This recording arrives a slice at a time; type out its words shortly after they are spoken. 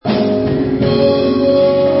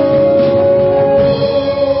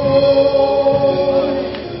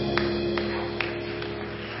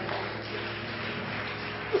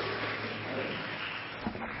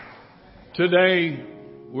today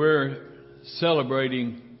we're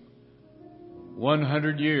celebrating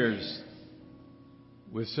 100 years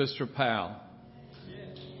with Sister Powell.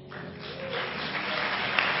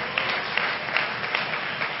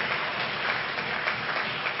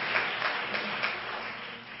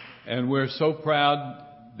 And we're so proud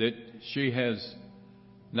that she has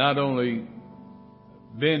not only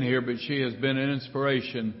been here, but she has been an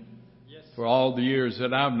inspiration for all the years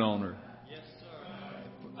that I've known her.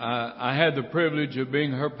 I had the privilege of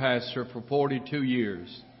being her pastor for 42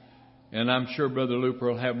 years. And I'm sure Brother Looper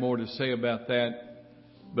will have more to say about that.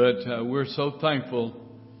 But we're so thankful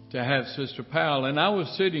to have Sister Powell. And I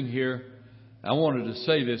was sitting here, I wanted to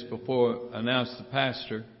say this before I announced the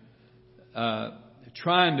pastor,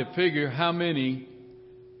 trying to figure how many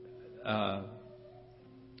that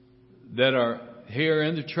are here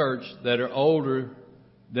in the church that are older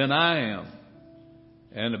than I am.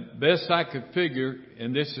 And the best I could figure,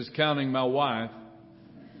 and this is counting my wife,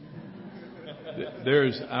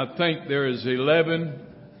 I think there is 11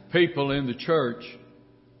 people in the church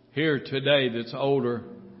here today that's older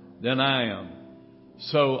than I am.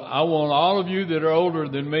 So I want all of you that are older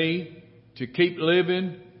than me to keep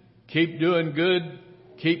living, keep doing good,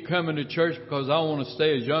 keep coming to church, because I want to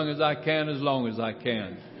stay as young as I can, as long as I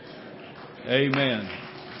can. Amen.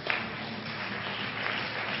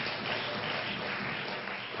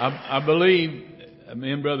 I believe,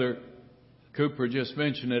 me and Brother Cooper just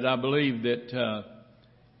mentioned it, I believe that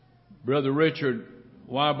Brother Richard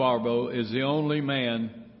Wybarbo is the only man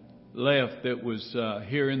left that was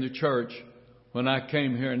here in the church when I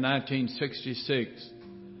came here in 1966.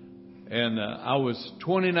 And I was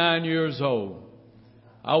 29 years old.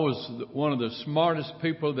 I was one of the smartest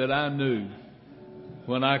people that I knew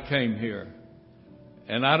when I came here.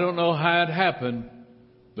 And I don't know how it happened,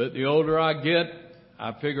 but the older I get,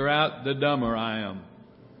 I figure out the dumber I am.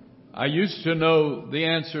 I used to know the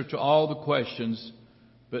answer to all the questions,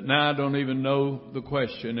 but now I don't even know the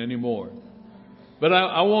question anymore. But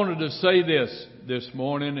I wanted to say this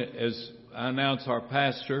morning as I announce our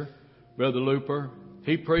pastor, Brother Looper.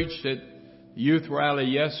 He preached at youth rally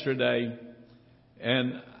yesterday,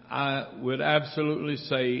 and I would absolutely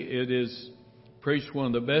say it is preached one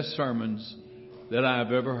of the best sermons that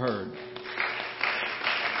I've ever heard.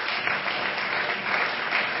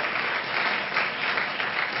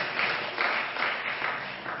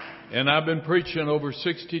 And I've been preaching over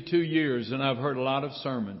 62 years, and I've heard a lot of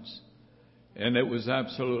sermons. And it was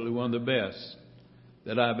absolutely one of the best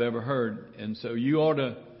that I've ever heard. And so you ought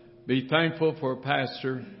to be thankful for a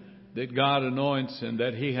pastor that God anoints and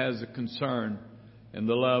that he has a concern and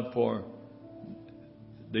the love for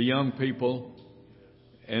the young people.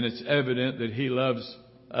 And it's evident that he loves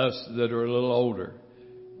us that are a little older.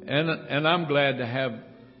 And I'm glad to have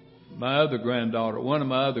my other granddaughter, one of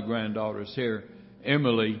my other granddaughters here,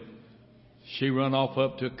 Emily. She run off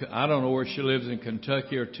up to, I don't know where she lives, in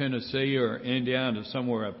Kentucky or Tennessee or Indiana,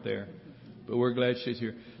 somewhere up there. But we're glad she's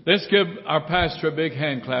here. Let's give our pastor a big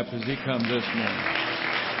hand clap as he comes this morning.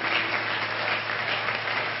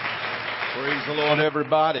 Praise the Lord,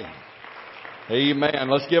 everybody. Amen.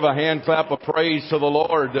 Let's give a hand clap of praise to the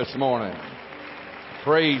Lord this morning.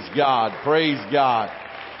 Praise God. Praise God.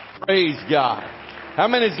 Praise God. How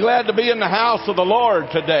many is glad to be in the house of the Lord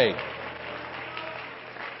today?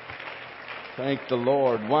 Thank the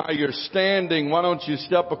Lord. While you're standing, why don't you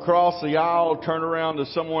step across the aisle, turn around to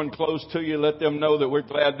someone close to you, let them know that we're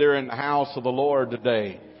glad they're in the house of the Lord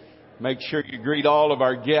today. Make sure you greet all of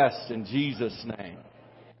our guests in Jesus' name.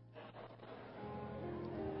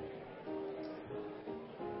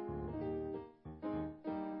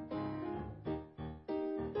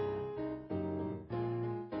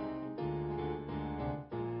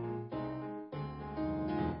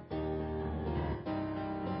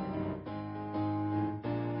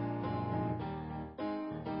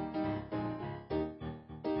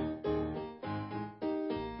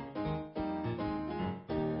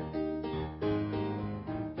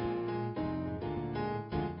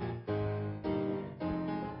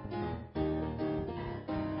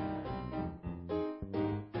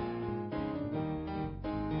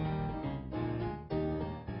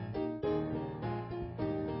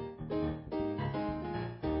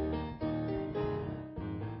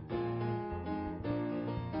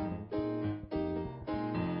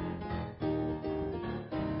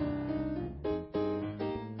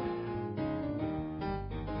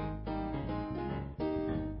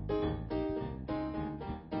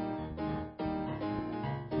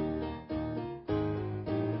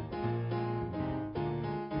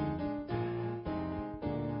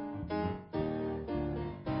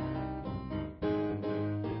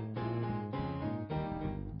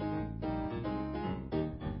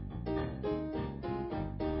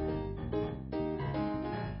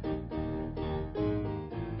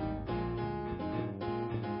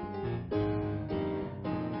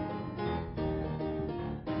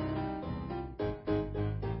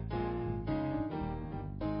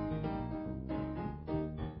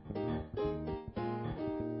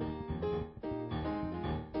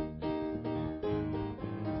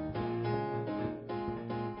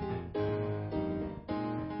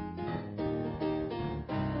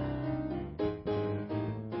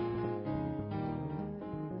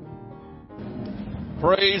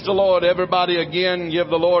 Praise the Lord. Everybody again, give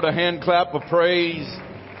the Lord a hand clap of praise.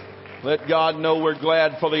 Let God know we're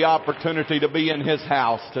glad for the opportunity to be in His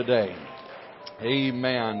house today.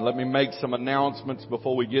 Amen. Let me make some announcements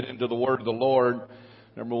before we get into the Word of the Lord.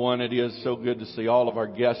 Number one, it is so good to see all of our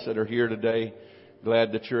guests that are here today.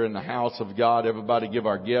 Glad that you're in the house of God. Everybody give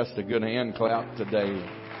our guests a good hand clap today.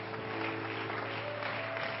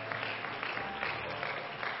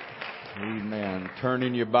 Amen. Turn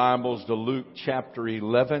in your Bibles to Luke chapter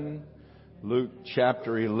 11. Luke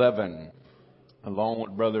chapter 11. Along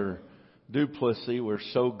with Brother Duplessis, we're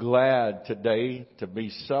so glad today to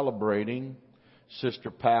be celebrating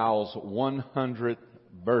Sister Powell's 100th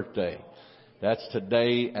birthday. That's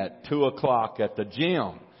today at 2 o'clock at the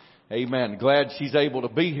gym. Amen. Glad she's able to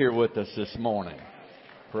be here with us this morning.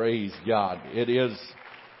 Praise God. It is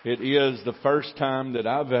the first time that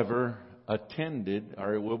I've ever attended,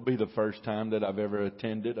 or it will be the first time that I've ever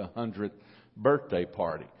attended a 100th birthday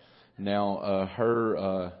party. Now,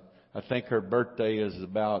 I think her birthday is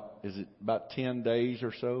about 10 days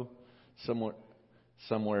or so?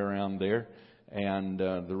 Somewhere around there. And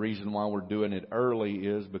the reason why we're doing it early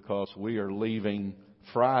is because we are leaving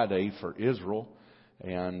Friday for Israel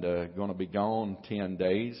and going to be gone 10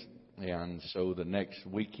 days. And so the next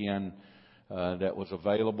weekend that was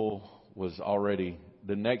available was already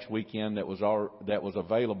the next weekend that was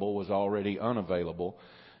available was already unavailable,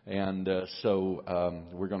 and so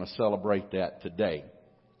we're going to celebrate that today,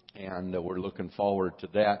 and we're looking forward to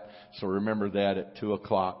that. So remember that at 2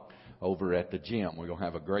 o'clock over at the gym. We're going to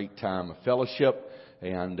have a great time of fellowship,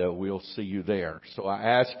 and we'll see you there. So I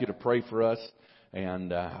ask you to pray for us,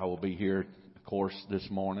 and I will be here, of course, this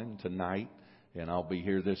morning, tonight, and I'll be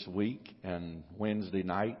here this week and Wednesday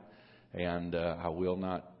night. And I will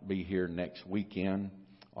not be here next weekend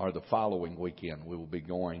or the following weekend. We will be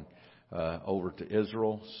going over to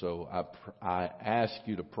Israel. So I ask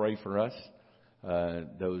you to pray for us.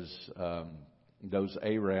 Those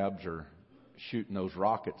Arabs are shooting those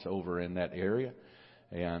rockets over in that area,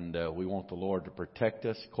 and we want the Lord to protect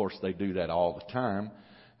us. Of course, they do that all the time,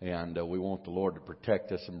 and we want the Lord to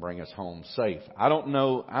protect us and bring us home safe. I don't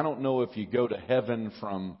know if you go to heaven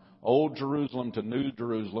from Old Jerusalem to New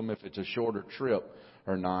Jerusalem, if it's a shorter trip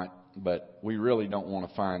or not, but we really don't want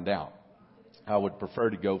to find out. I would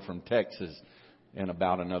prefer to go from Texas in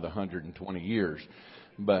about another 120 years.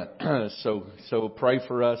 But so pray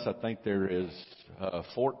for us. I think there is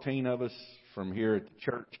 14 of us from here at the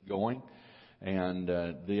church going, and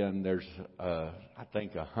then there's I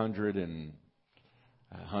think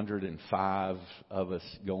 105 of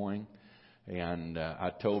us going. And I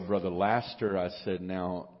told Brother Laster, I said,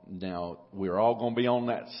 now we're all going to be on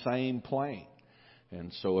that same plane.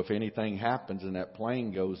 And so if anything happens and that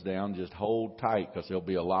plane goes down, just hold tight, because there'll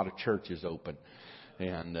be a lot of churches open.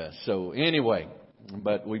 And so anyway,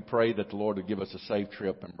 but we pray that the Lord will give us a safe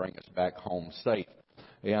trip and bring us back home safe.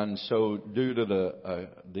 And so due to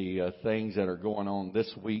the things that are going on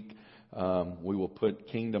this week, we will put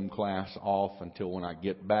Kingdom class off until when I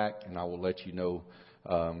get back, and I will let you know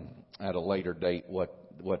at a later date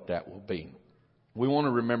what that will be. We want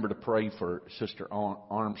to remember to pray for Sister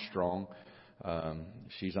Armstrong.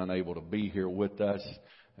 She's unable to be here with us,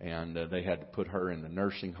 and they had to put her in the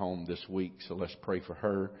nursing home this week. So let's pray for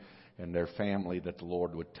her and their family, that the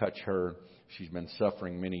Lord would touch her. She's been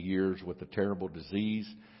suffering many years with a terrible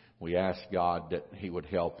disease. We ask God that He would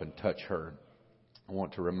help and touch her. I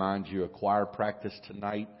want to remind you of choir practice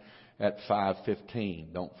tonight at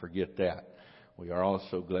 5:15. Don't forget that. We are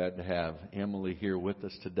also glad to have Emily here with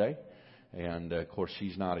us today. And, of course,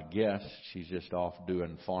 she's not a guest. She's just off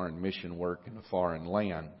doing foreign mission work in a foreign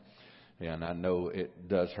land. And I know it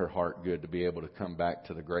does her heart good to be able to come back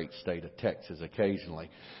to the great state of Texas occasionally.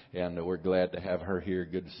 And we're glad to have her here.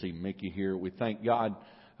 Good to see Mickey here. We thank God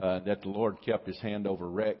that the Lord kept His hand over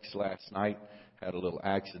Rex last night. Had a little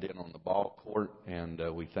accident on the ball court. And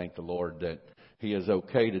we thank the Lord that he is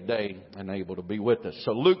okay today and able to be with us.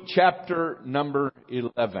 So Luke chapter number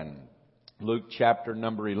 11. Luke chapter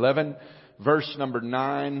number 11, verse number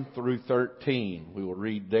 9 through 13. We will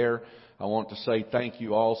read there. I want to say thank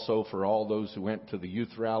you also for all those who went to the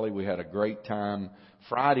youth rally. We had a great time.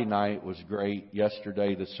 Friday night was great.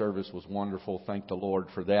 Yesterday the service was wonderful. Thank the Lord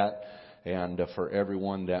for that. And for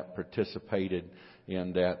everyone that participated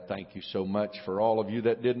in that, thank you so much. For all of you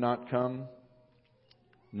that did not come,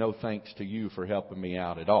 no thanks to you for helping me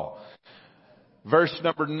out at all. Verse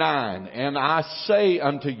number 9, and I say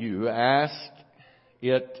unto you, ask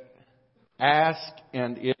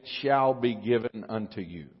and it shall be given unto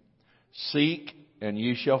you. Seek and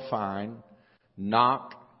ye shall find.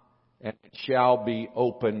 Knock and it shall be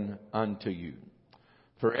open unto you.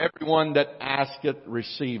 For everyone that asketh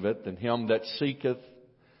receiveth, and him that seeketh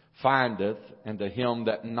findeth, and to him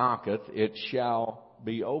that knocketh it shall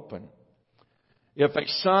be open. If a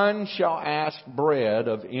son shall ask bread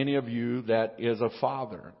of any of you that is a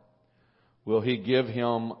father, will he give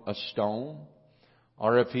him a stone?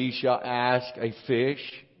 Or if he shall ask a fish,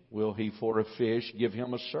 will he for a fish give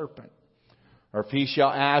him a serpent? Or if he shall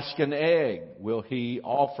ask an egg, will he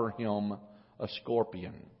offer him a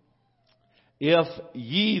scorpion? If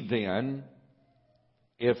ye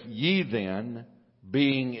then,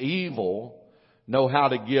 being evil, know how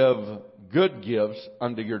to give good gifts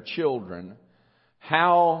unto your children,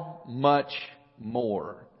 how much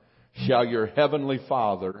more shall your heavenly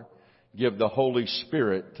Father give the Holy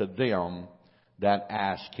Spirit to them that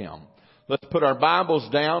ask Him? Let's put our Bibles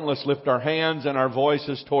down. Let's lift our hands and our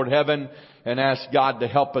voices toward heaven and ask God to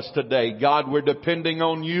help us today. God, we're depending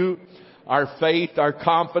on You. Our faith, our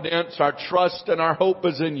confidence, our trust, and our hope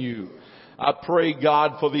is in You. I pray,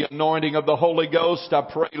 God, for the anointing of the Holy Ghost. I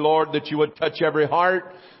pray, Lord, that You would touch every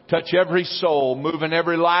heart, touch every soul, move in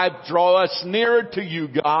every life, draw us nearer to You,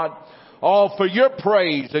 God. All for Your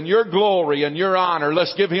praise and Your glory and Your honor.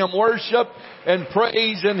 Let's give Him worship and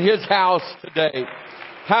praise in His house today.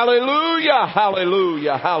 Hallelujah,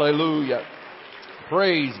 hallelujah, hallelujah.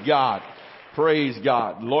 Praise God, praise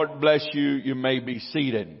God. Lord bless you. You may be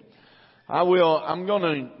seated. I'm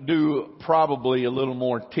going to do probably a little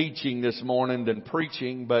more teaching this morning than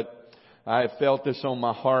preaching, but I felt this on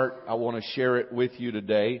my heart. I want to share it with you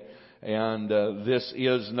today. And this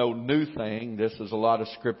is no new thing. This is a lot of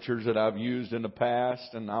scriptures that I've used in the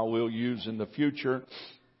past and I will use in the future.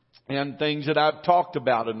 And things that I've talked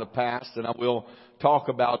about in the past and I will talk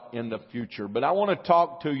about in the future. But I want to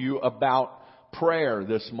talk to you about prayer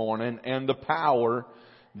this morning and the power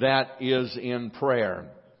that is in prayer.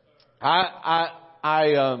 I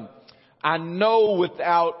know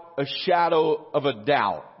without a shadow of a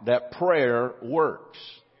doubt that prayer works.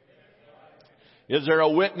 Is there a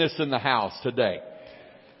witness in the house today?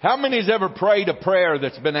 How many has ever prayed a prayer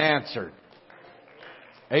that's been answered?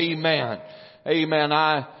 Amen. Amen.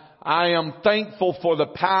 I am thankful for the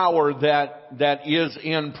power that is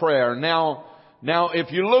in prayer. Now,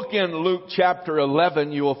 if you look in Luke chapter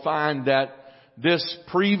 11, you will find that this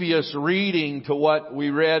previous reading to what we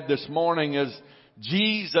read this morning is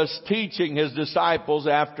Jesus teaching His disciples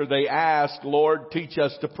after they ask, Lord, teach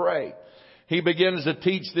us to pray. He begins to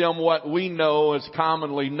teach them what we know is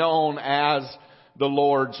commonly known as the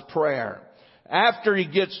Lord's Prayer. After He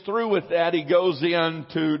gets through with that, He goes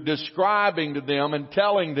into describing to them and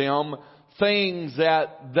telling them things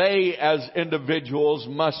that they as individuals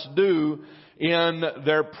must do in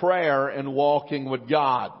their prayer and walking with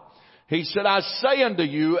God. He said, I say unto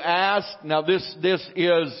you, ask. Now this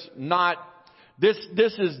is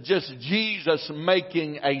just Jesus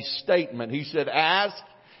making a statement. He said, ask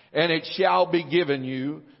and it shall be given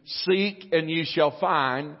you. Seek and you shall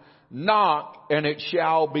find. Knock and it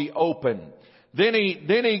shall be open. Then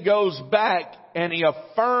he goes back and he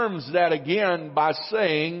affirms that again by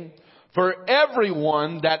saying, for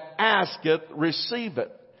everyone that asketh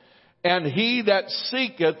receiveth, and he that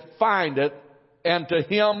seeketh findeth, and to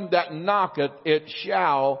him that knocketh it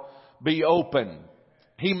shall be open.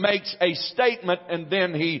 He makes a statement and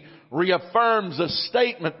then he reaffirms a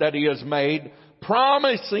statement that he has made,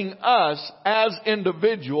 promising us as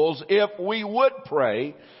individuals, if we would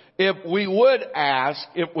pray, if we would ask,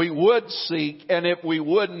 if we would seek, and if we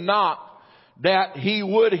would knock, that He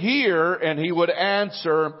would hear and He would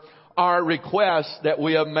answer our requests that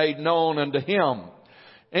we have made known unto Him.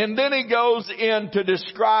 And then he goes into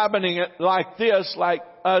describing it like this, like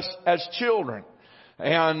us as children.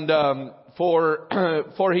 And for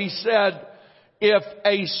he said, if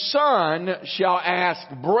a son shall ask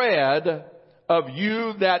bread of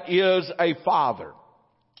you that is a father.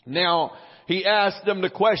 Now, he asked them the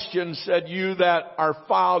question, said, you that are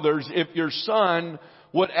fathers, if your son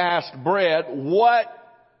would ask bread, what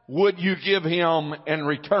would you give him in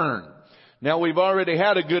return? Now, we've already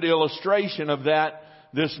had a good illustration of that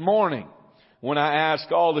this morning when I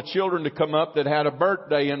asked all the children to come up that had a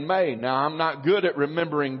birthday in May. Now, I'm not good at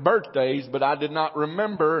remembering birthdays, but I did not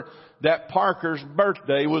remember that Parker's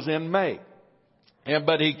birthday was in May.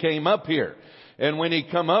 But he came up here. And when he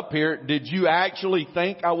come up here, did you actually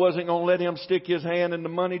think I wasn't going to let him stick his hand in the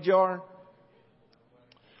money jar?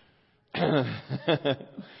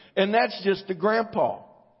 And that's just the grandpa.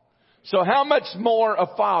 So how much more a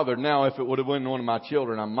father? Now, if it would have been one of my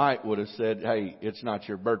children, I might would have said, hey, it's not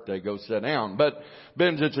your birthday, go sit down. But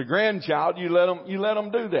since it's a grandchild, you let them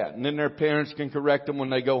do that. And then their parents can correct them when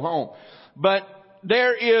they go home. But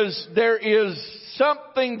there is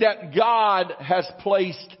something that God has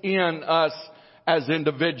placed in us as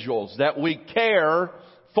individuals, that we care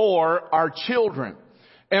for our children.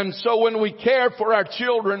 And so when we care for our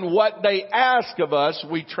children, what they ask of us,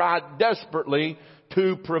 we try desperately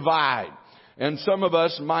to provide. And some of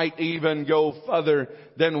us might even go further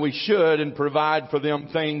than we should and provide for them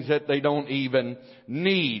things that they don't even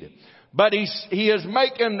need. But he is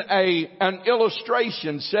making an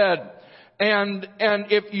illustration, said, and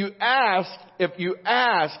if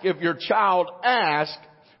your child asks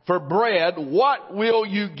for bread, what will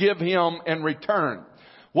you give him in return?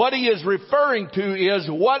 What he is referring to is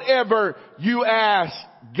whatever you ask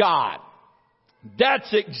God.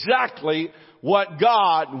 That's exactly what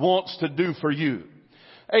God wants to do for you.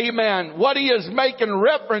 Amen. What he is making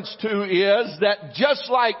reference to is that just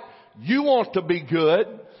like you want to be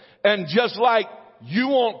good, and just like you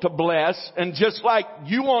want to bless, and just like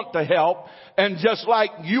you want to help, and just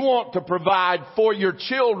like you want to provide for your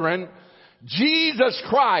children, Jesus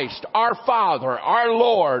Christ, our Father, our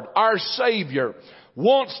Lord, our Savior,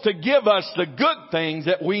 wants to give us the good things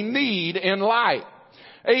that we need in life.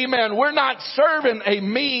 Amen. We're not serving a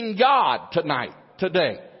mean God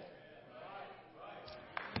today.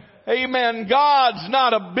 Amen. God's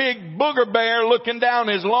not a big booger bear looking down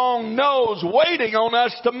his long nose waiting on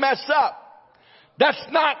us to mess up. That's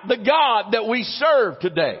not the God that we serve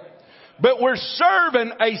today. But we're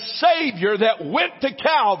serving a Savior that went to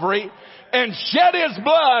Calvary and shed his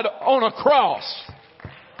blood on a cross.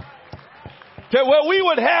 To where we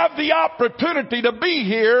would have the opportunity to be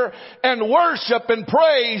here and worship and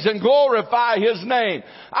praise and glorify his name.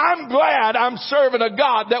 I'm glad I'm serving a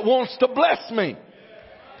God that wants to bless me.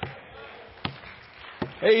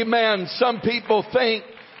 Amen. Some people think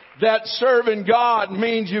that serving God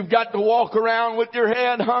means you've got to walk around with your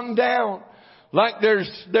head hung down, like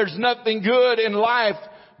there's nothing good in life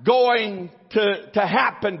going to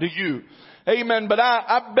happen to you. Amen. But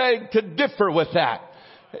I beg to differ with that.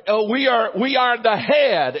 We are the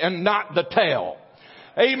head and not the tail.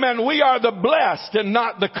 Amen. We are the blessed and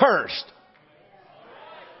not the cursed.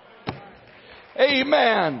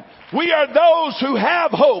 Amen. We are those who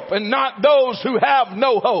have hope and not those who have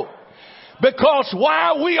no hope. Because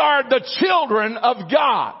while we are the children of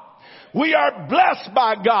God, we are blessed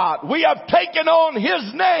by God. We have taken on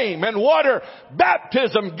his name in water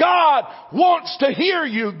baptism. God wants to hear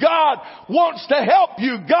you. God wants to help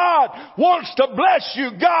you. God wants to bless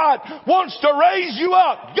you. God wants to raise you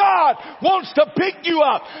up. God wants to pick you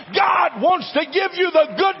up. God wants to give you the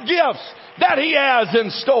good gifts that he has in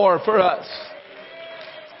store for us.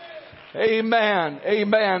 Amen.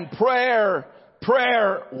 Amen.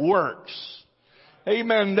 Prayer works.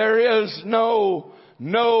 Amen. There is no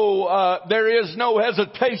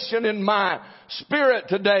hesitation in my spirit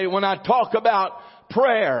today when I talk about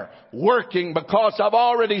prayer working, because I've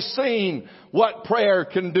already seen what prayer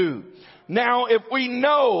can do. Now, if we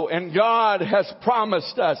know, and God has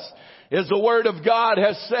promised us, as the Word of God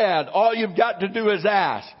has said, all you've got to do is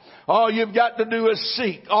ask. All you've got to do is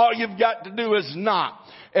seek. All you've got to do is knock.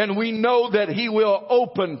 And we know that he will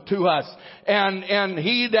open to us. And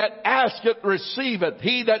he that asketh receiveth.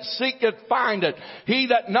 He that seeketh findeth. He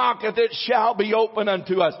that knocketh it shall be open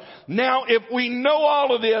unto us. Now, if we know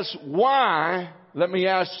all of this, why, let me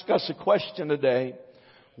ask us a question today.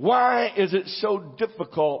 Why is it so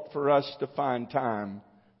difficult for us to find time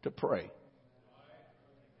to pray?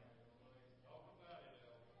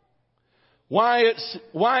 Why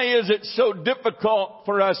is it so difficult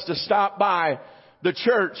for us to stop by the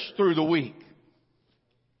church through the week?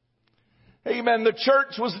 Amen. The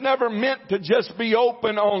church was never meant to just be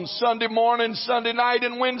open on Sunday morning, Sunday night,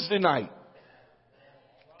 and Wednesday night.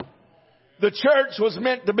 The church was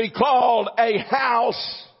meant to be called a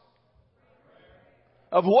house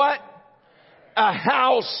of what? A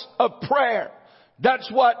house of prayer.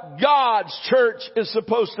 That's what God's church is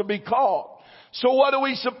supposed to be called. So what are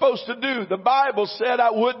we supposed to do? The Bible said,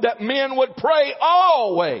 I would that men would pray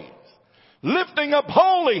always, lifting up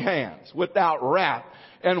holy hands without wrath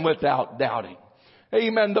and without doubting.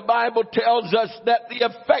 Amen. The Bible tells us that the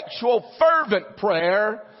effectual fervent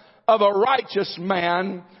prayer of a righteous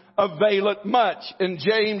man availeth much. In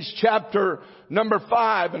James chapter number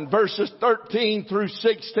 5 and verses 13 through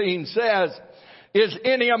 16 says, is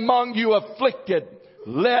any among you afflicted?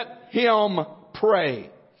 Let him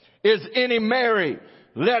pray. Is any merry?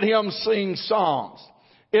 Let him sing songs.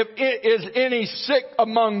 If it is any sick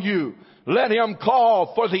among you, let him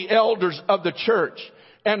call for the elders of the church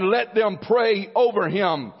and let them pray over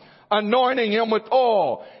him, anointing him with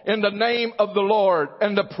oil in the name of the Lord.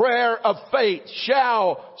 And the prayer of faith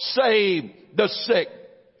shall save the sick,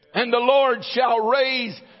 and the Lord shall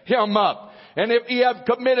raise him up. And if he have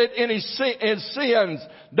committed any sins,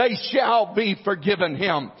 they shall be forgiven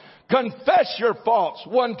him. Confess your faults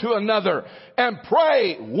one to another and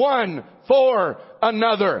pray one for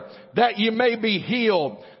another that ye may be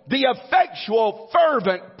healed. The effectual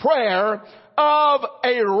fervent prayer of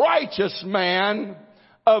a righteous man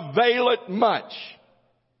availeth much.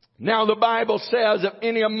 Now the Bible says, if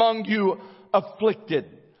any among you afflicted,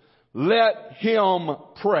 let him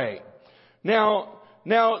pray. Now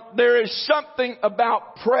there is something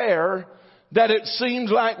about prayer that it seems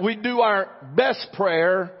like we do our best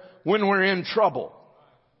prayer when we're in trouble.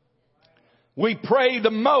 We pray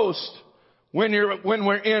the most when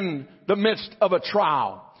we're in the midst of a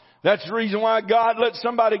trial. That's the reason why God lets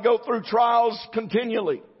somebody go through trials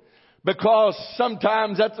continually. Because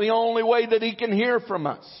sometimes that's the only way that he can hear from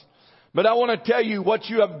us. But I want to tell you, what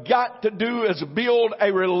you have got to do is build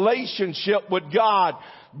a relationship with God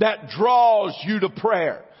that draws you to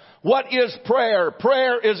prayer. What is prayer?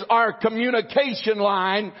 Prayer is our communication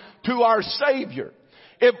line to our Savior.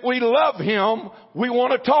 If we love him, we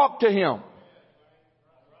want to talk to him.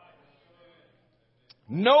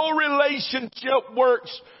 No relationship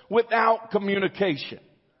works without communication.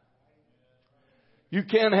 You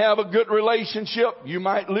can have a good relationship. You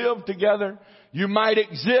might live together. You might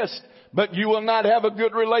exist. But you will not have a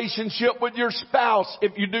good relationship with your spouse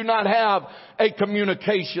if you do not have a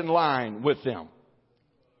communication line with them.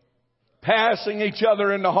 Passing each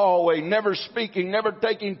other in the hallway, never speaking, never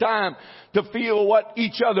taking time to feel what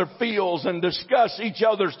each other feels and discuss each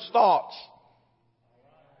other's thoughts.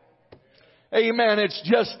 Amen. It's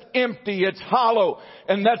just empty. It's hollow.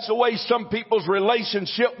 And that's the way some people's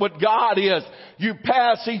relationship with God is. You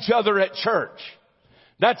pass each other at church.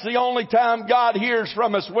 That's the only time God hears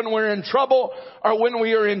from us, when we're in trouble or when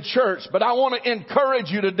we are in church. But I want to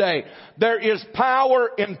encourage you today. There is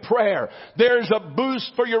power in prayer. There's a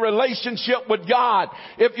boost for your relationship with God.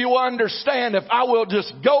 If you understand, if I will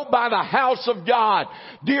just go by the house of God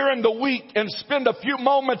during the week and spend a few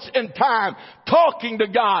moments in time talking to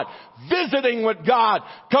God, visiting with God,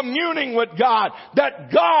 communing with God,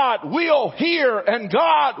 that God will hear and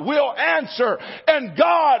God will answer and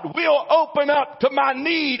God will open up to my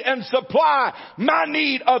need and supply my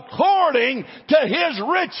need according to his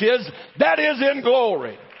riches that is in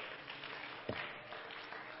glory.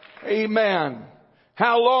 Amen.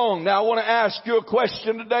 How long? Now I want to ask you a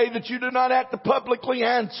question today that you do not have to publicly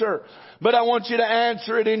answer, but I want you to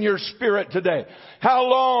answer it in your spirit today. How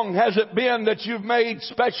long has it been that you've made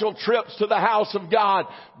special trips to the house of God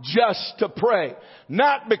just to pray?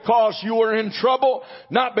 Not because you were in trouble,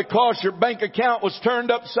 not because your bank account was turned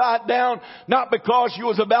upside down, not because you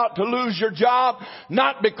was about to lose your job,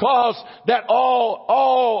 not because that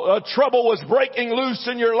all trouble was breaking loose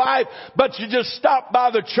in your life, but you just stopped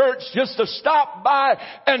by the church just to stop by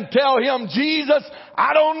and tell him, Jesus,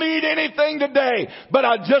 I don't need anything today, but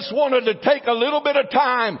I just wanted to take a little bit of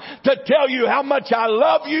time to tell you how much I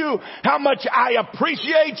love you, how much I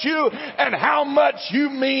appreciate you, and how much you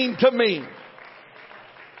mean to me.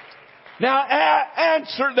 Now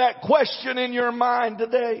answer that question in your mind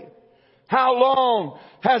today. How long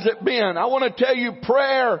has it been? I want to tell you,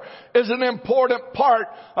 prayer is an important part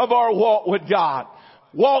of our walk with God.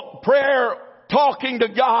 Prayer, talking to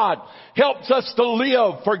God, helps us to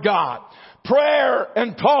live for God. Prayer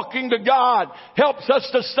and talking to God helps us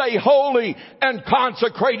to stay holy and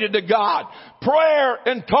consecrated to God. Prayer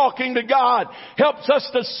and talking to God helps us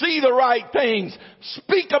to see the right things,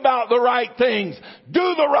 speak about the right things,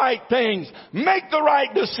 do the right things, make the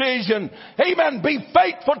right decision. Amen. Be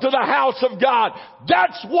faithful to the house of God.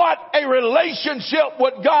 That's what a relationship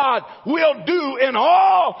with God will do in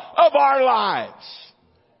all of our lives.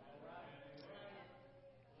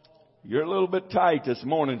 You're a little bit tight this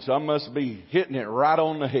morning, so I must be hitting it right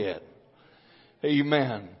on the head.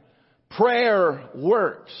 Amen. Prayer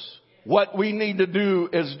works. What we need to do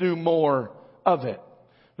is do more of it.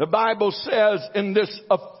 The Bible says in this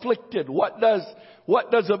afflicted, what does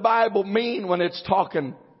the Bible mean when it's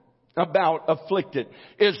talking about afflicted?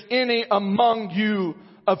 Is any among you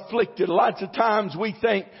afflicted? Lots of times we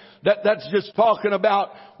think that that's just talking about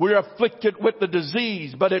we're afflicted with the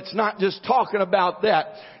disease, but it's not just talking about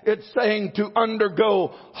that. It's saying to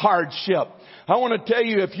undergo hardship. I want to tell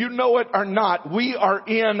you, if you know it or not, we are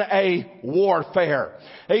in a warfare.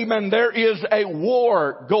 Amen. There is a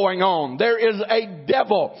war going on. There is a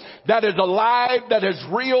devil that is alive, that is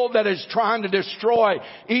real, that is trying to destroy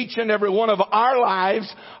each and every one of our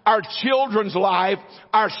lives, our children's life,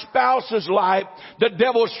 our spouse's life. The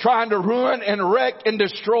devil's trying to ruin and wreck and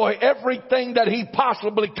destroy everything that he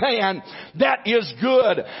possibly can, that is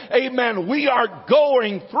good. Amen. We are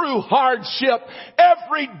going through hardship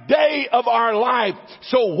every day of our life.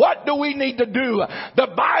 So what do we need to do? The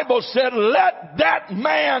Bible said, let that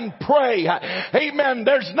man pray. Amen.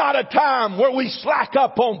 There's not a time where we slack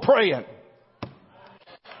up on praying.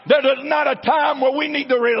 There is not a time where we need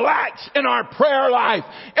to relax in our prayer life,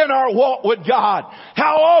 in our walk with God.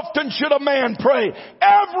 How often should a man pray?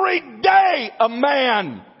 Every day a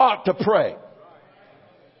man ought to pray.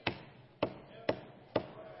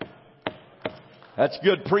 That's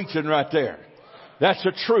good preaching right there. That's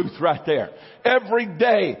the truth right there. Every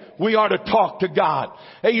day we are to talk to God.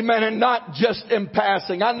 Amen. And not just in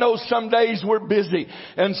passing. I know some days we're busy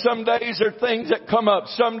and some days are things that come up.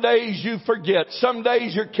 Some days you forget. Some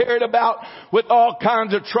days you're carried about with all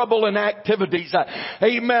kinds of trouble and activities.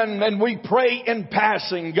 Amen. And we pray in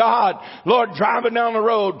passing. God, Lord, driving down the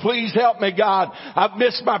road, please help me, God. I've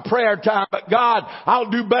missed my prayer time, but God,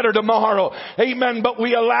 I'll do better tomorrow. Amen. But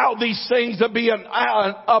we allow these things to be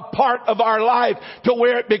a part of our life to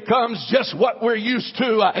where it becomes just what we're used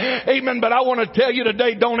to. Amen. But I want to tell you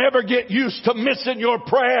today, don't ever get used to missing your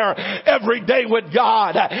prayer every day with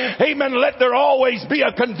God. Amen. Let there always be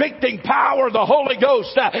a convicting power of the Holy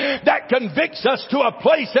Ghost that convicts us to a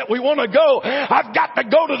place that we want to go. I've got to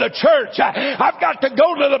go to the church. I've got to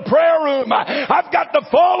go to the prayer room. I've got to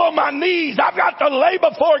fall on my knees. I've got to lay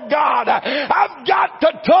before God. I've got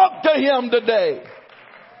to talk to Him today.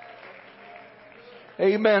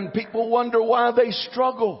 Amen. People wonder why they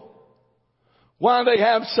struggle. Why they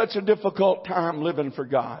have such a difficult time living for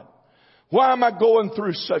God. Why am I going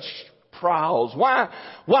through such trials?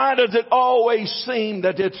 Why does it always seem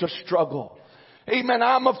that it's a struggle? Amen.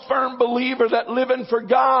 I'm a firm believer that living for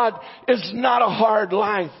God is not a hard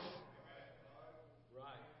life.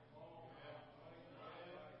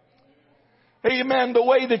 Amen. The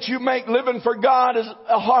way that you make living for God is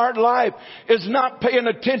a hard life is not paying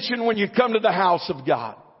attention when you come to the house of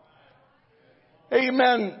God.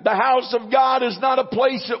 Amen. The house of God is not a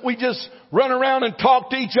place that we just run around and talk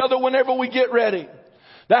to each other whenever we get ready.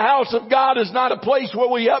 The house of God is not a place where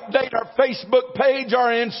we update our Facebook page, our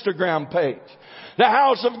Instagram page. The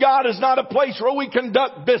house of God is not a place where we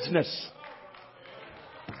conduct business.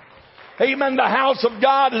 Amen. The house of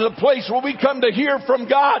God is a place where we come to hear from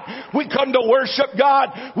God. We come to worship God.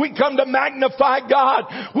 We come to magnify God.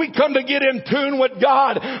 We come to get in tune with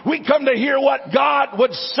God. We come to hear what God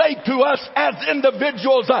would say to us as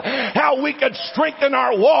individuals, how we could strengthen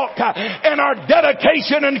our walk and our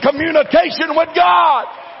dedication and communication with God.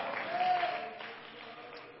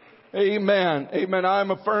 Amen. Amen.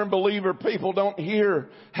 I'm a firm believer people don't hear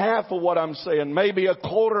half of what I'm saying, maybe a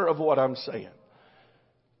quarter of what I'm saying.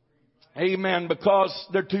 Amen. Because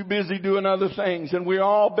they're too busy doing other things. And we've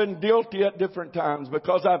all been guilty at different times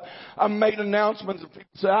because I've made announcements and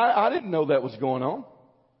people say, I didn't know that was going on.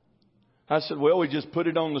 I said, well, we just put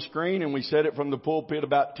it on the screen and we said it from the pulpit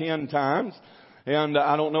about 10 times. And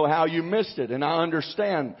I don't know how you missed it. And I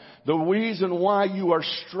understand the reason why you are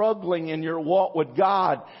struggling in your walk with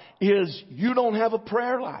God is you don't have a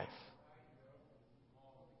prayer life.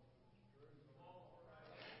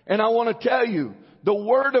 And I want to tell you, the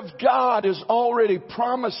Word of God has already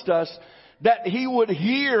promised us that He would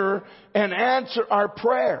hear and answer our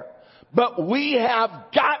prayer. But we have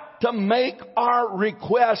got to make our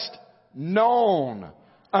request known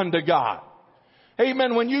unto God.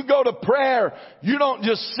 Amen. When you go to prayer, you don't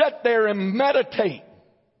just sit there and meditate.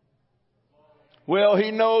 Well,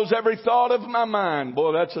 He knows every thought of my mind.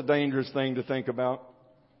 Boy, that's a dangerous thing to think about.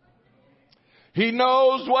 He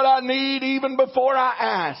knows what I need even before I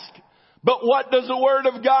ask. But what does the Word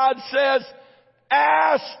of God says?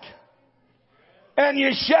 Ask and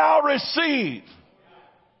you shall receive.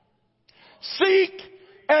 Seek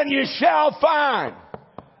and you shall find.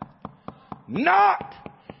 Knock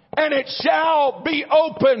and it shall be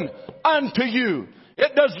open unto you.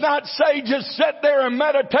 It does not say just sit there and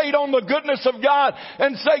meditate on the goodness of God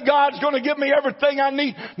and say God's going to give me everything I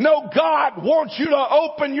need. No, God wants you to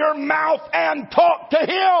open your mouth and talk to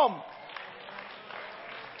Him.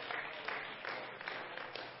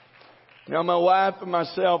 Now, my wife and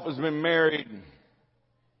myself has been married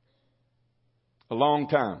a long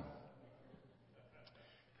time.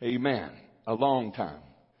 Amen. A long time.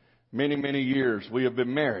 Many, many years we have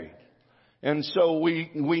been married. And so we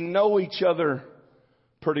know each other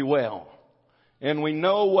pretty well. And we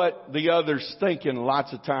know what the other's thinking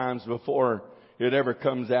lots of times before it ever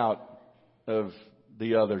comes out of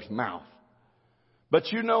the other's mouth.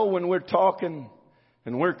 But you know, when we're talking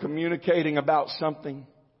and we're communicating about something,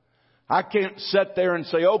 I can't sit there and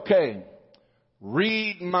say, okay,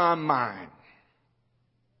 read my mind.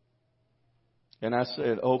 And I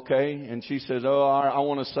said, okay. And she says, oh, I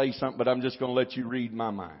want to say something, but I'm just going to let you read my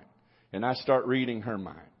mind. And I start reading her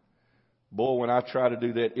mind. Boy, when I try to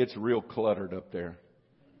do that, it's real cluttered up there.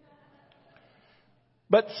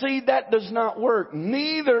 But see, that does not work.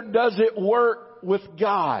 Neither does it work with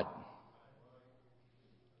God.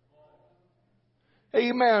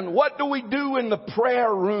 Amen. What do we do in the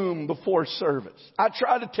prayer room before service? I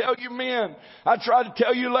try to tell you men. I try to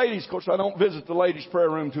tell you ladies. Of course, I don't visit the ladies' prayer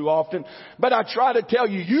room too often. But I try to tell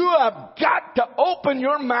you, you have got to open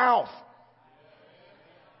your mouth.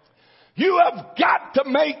 You have got to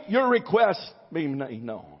make your request be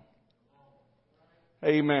known.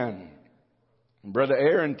 Amen. Brother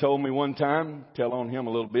Aaron told me one time, tell on him a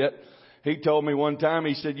little bit. He told me one time,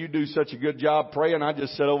 he said, you do such a good job praying. I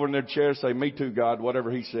just sit over in their chair and say, me too, God.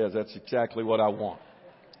 Whatever he says, that's exactly what I want.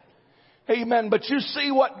 Amen. But you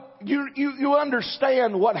see what, you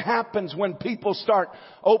understand what happens when people start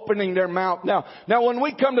opening their mouth. Now when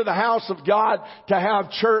we come to the house of God to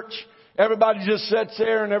have church, everybody just sits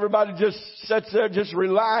there and everybody just sits there just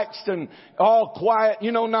relaxed and all quiet.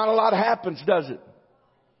 You know, not a lot happens, does it?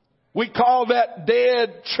 We call that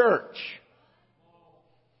dead church.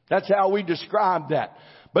 That's how we describe that.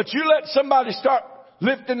 But you let somebody start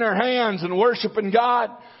lifting their hands and worshiping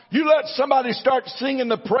God. You let somebody start singing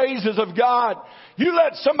the praises of God. You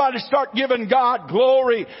let somebody start giving God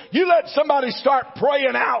glory. You let somebody start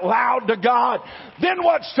praying out loud to God. Then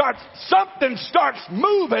what starts? Something starts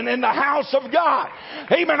moving in the house of God.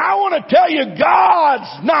 Amen. I want to tell you,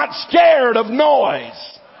 God's not scared of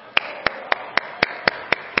noise.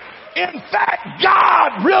 In fact,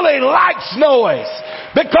 God really likes noise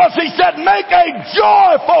because He said, make a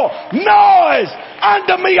joyful noise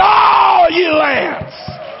unto me, all ye lands.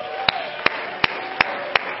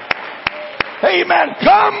 Amen.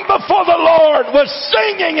 Come before the Lord with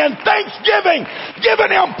singing and thanksgiving,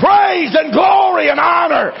 giving Him praise and glory and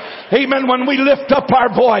honor. Amen. When we lift up our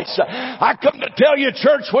voice, I come to tell you,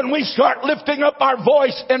 church, when we start lifting up our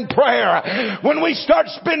voice in prayer, when we start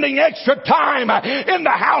spending extra time in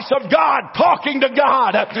the house of God talking to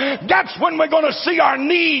God, that's when we're going to see our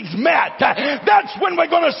needs met. That's when we're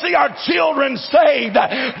going to see our children saved.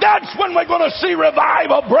 That's when we're going to see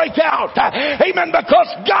revival break out. Amen. Because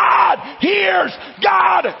God hears,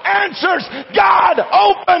 God answers, God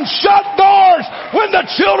opens shut doors when the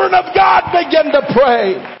children of God begin to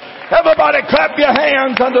pray. Everybody clap your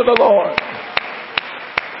hands unto the Lord.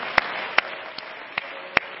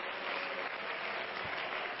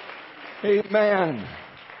 Amen.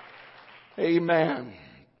 Amen.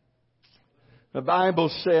 The Bible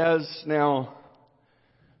says, now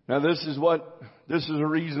this is a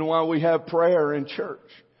reason why we have prayer in church.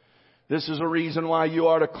 This is a reason why you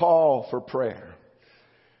are to call for prayer.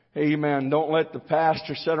 Amen. Don't let the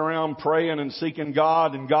pastor sit around praying and seeking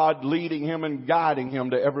God and God leading him and guiding him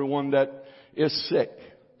to everyone that is sick.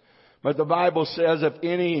 But the Bible says, if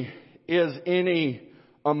any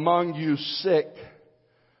among you sick,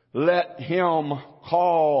 let him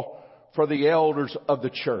call for the elders of the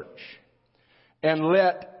church and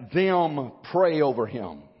let them pray over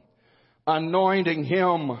him, anointing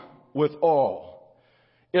him with oil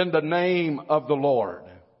in the name of the Lord.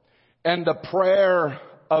 And the prayer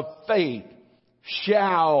of faith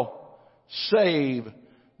shall save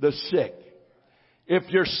the sick. If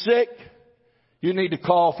you're sick, you need to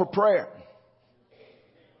call for prayer.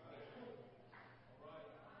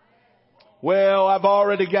 Well, I've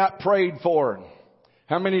already got prayed for.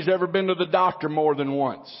 How many's ever been to the doctor more than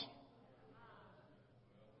once?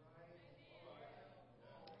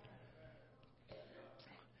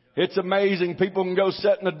 It's amazing. People can go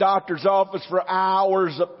sit in the doctor's office for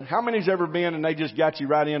hours. How many's ever been and they just got you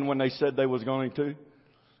right in when they said they was going to?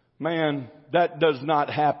 Man, that does not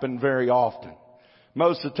happen very often.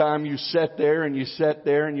 Most of the time you sit there and you sit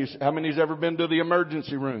there and how many's ever been to the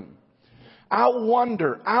emergency room? I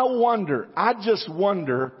just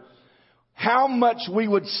wonder how much we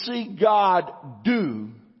would see God do.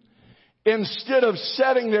 Instead of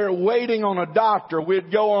sitting there waiting on a doctor,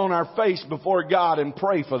 we'd go on our face before God and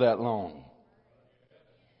pray for that long.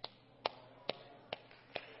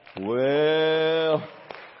 Well,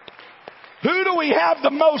 who do we have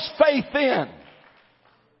the most faith in?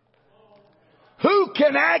 Who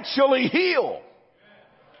can actually heal?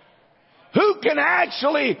 Who can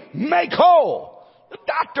actually make whole? The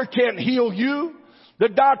doctor can't heal you. The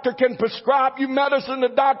doctor can prescribe you medicine.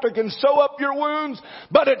 The doctor can sew up your wounds.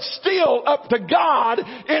 But it's still up to God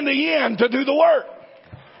in the end to do the work.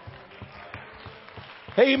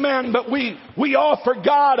 Amen. But we offer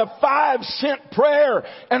God a 5-cent prayer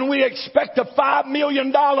and we expect a $5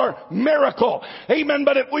 million miracle. Amen.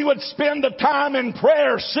 But if we would spend the time in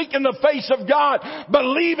prayer, seeking the face of God,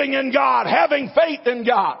 believing in God, having faith in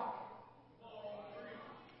God.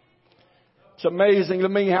 It's amazing to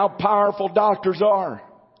me how powerful doctors are.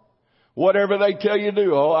 Whatever they tell you to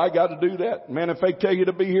do, oh, I got to do that. Man, if they tell you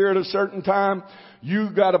to be here at a certain time, you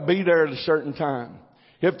got to be there at a certain time.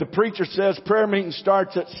 If the preacher says prayer meeting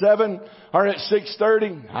starts at 7 or at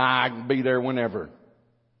 6:30, I can be there whenever.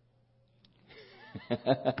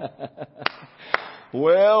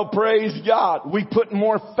 Well, praise God. We put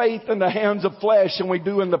more faith in the hands of flesh than we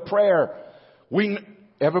do in the prayer.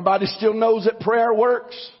 Everybody still knows that prayer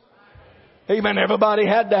works. Amen. Everybody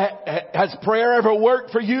has prayer ever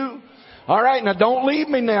worked for you? All right, now don't leave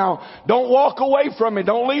me now. Don't walk away from me.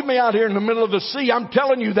 Don't leave me out here in the middle of the sea. I'm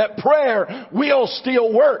telling you that prayer will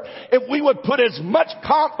still work. If we would put as much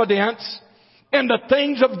confidence in the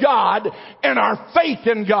things of God and our faith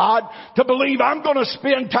in God to believe I'm going to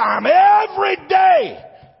spend time every day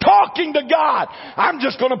talking to God. I'm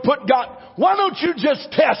just going to put God. Why don't you just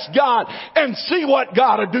test God and see what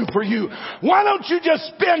God will do for you? Why don't you just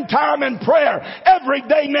spend time in prayer every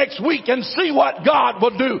day next week and see what God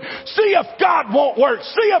will do? See if God won't work.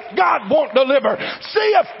 See if God won't deliver.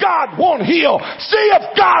 See if God won't heal. See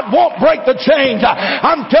if God won't break the chains.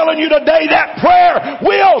 I'm telling you today that prayer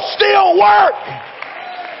will still work.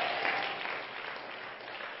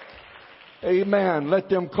 Amen. Let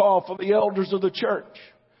them call for the elders of the church.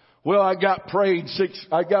 Well, I got prayed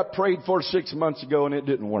for 6 months ago and it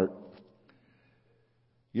didn't work.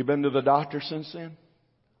 You been to the doctor since then?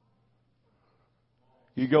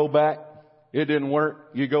 You go back, it didn't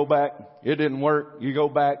work. You go back, it didn't work. You go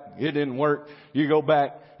back, it didn't work. You go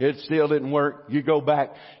back, it still didn't work. You go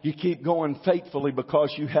back. You keep going faithfully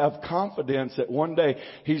because you have confidence that one day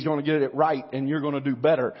He's going to get it right and you're going to do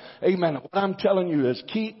better. Amen. What I'm telling you is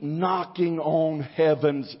keep knocking on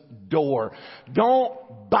heaven's door.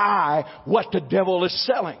 Don't buy what the devil is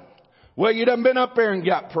selling. Well, you done been up there and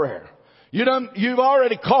got prayer. You've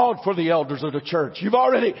already called for the elders of the church. You've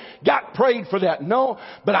already got prayed for that. No,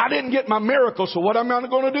 but I didn't get my miracle. So what am I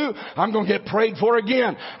going to do? I'm going to get prayed for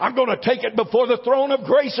again. I'm going to take it before the throne of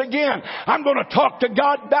grace again. I'm going to talk to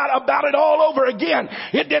God about it all over again.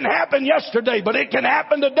 It didn't happen yesterday, but it can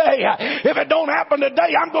happen today. If it don't happen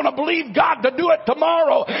today, I'm going to believe God to do it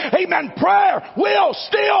tomorrow. Amen. Prayer will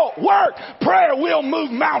still work. Prayer will move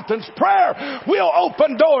mountains. Prayer will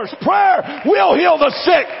open doors. Prayer will heal the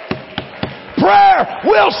sick. Prayer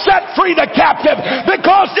will set free the captive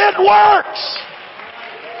because it works.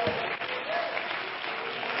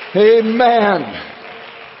 Amen.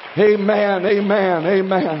 Amen. Amen.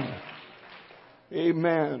 Amen.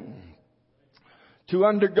 Amen. To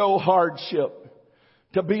undergo hardship,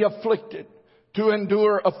 to be afflicted, to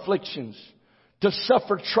endure afflictions, to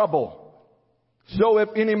suffer trouble. So if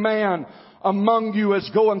any man among you is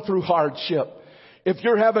going through hardship, if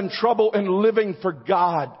you're having trouble in living for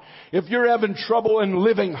God, if you're having trouble in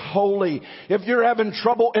living holy, if you're having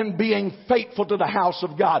trouble in being faithful to the house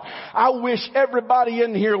of God, I wish everybody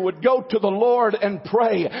in here would go to the Lord and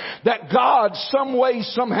pray that God some way,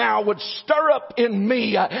 somehow would stir up in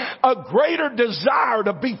me a greater desire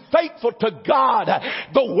to be faithful to God,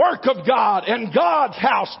 the work of God and God's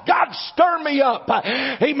house. God, stir me up.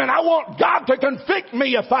 Amen. I want God to convict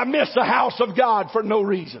me if I miss the house of God for no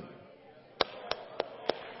reason.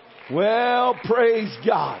 Well, praise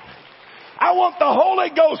God. I want the Holy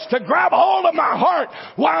Ghost to grab hold of my heart.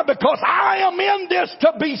 Why? Because I am in this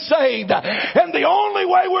to be saved. And the only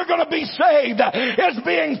way we're going to be saved is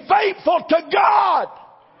being faithful to God.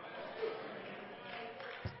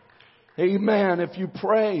 Amen. If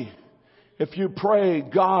you pray,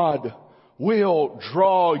 God will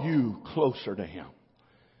draw you closer to Him.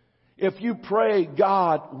 If you pray,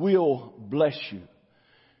 God will bless you.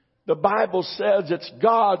 The Bible says it's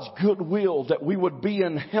God's good will that we would be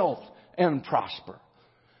in health and prosper.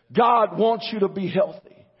 God wants you to be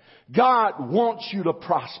healthy. God wants you to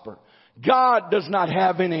prosper. God does not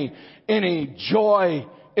have any joy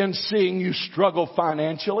in seeing you struggle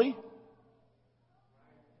financially.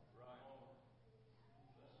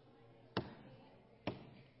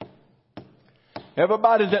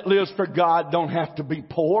 Everybody that lives for God don't have to be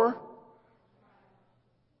poor.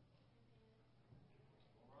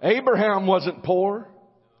 Abraham wasn't poor.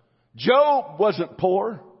 Job wasn't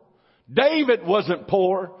poor. David wasn't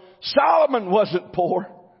poor. Solomon wasn't poor.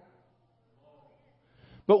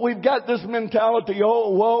 But we've got this mentality,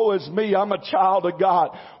 oh, woe is me, I'm a child of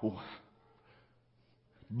God.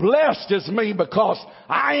 Blessed is me because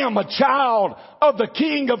I am a child of the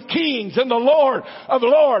King of Kings and the Lord of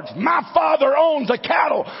Lords. My Father owns the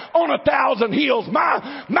cattle on 1,000 hills.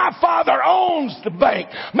 My Father owns the bank.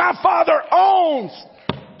 My Father owns.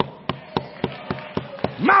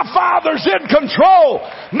 My Father's in control.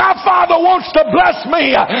 My Father wants to bless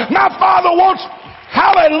me. My Father wants.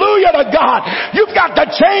 Hallelujah to God. You've got to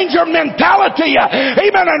change your mentality.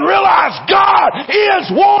 Amen. And realize God is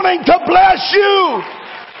wanting to bless you.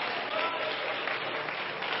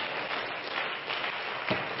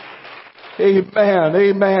 Amen,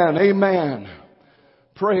 amen, amen.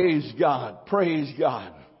 Praise God, praise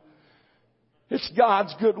God. It's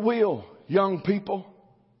God's good will, young people,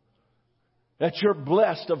 that you're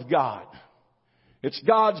blessed of God. It's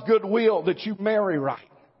God's good will that you marry right.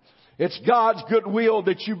 It's God's good will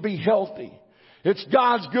that you be healthy. It's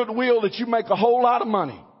God's good will that you make a whole lot of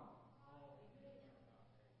money.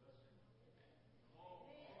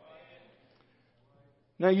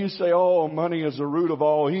 Now you say, oh, money is the root of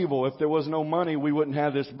all evil. If there was no money, we wouldn't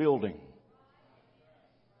have this building.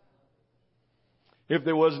 If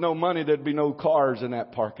there was no money, there'd be no cars in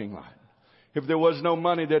that parking lot. If there was no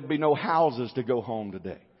money, there'd be no houses to go home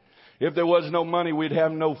today. If there was no money, we'd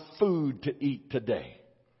have no food to eat today.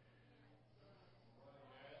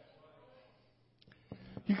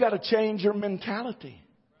 You got to change your mentality.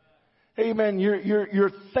 Amen.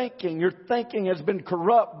 Your thinking has been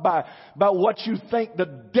corrupt by what you think the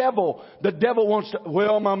devil wants to,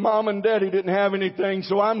 well, my mom and daddy didn't have anything,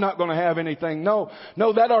 so I'm not going to have anything. No,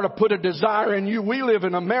 that ought to put a desire in you. We live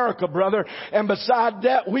in America, brother. And beside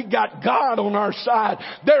that, we got God on our side.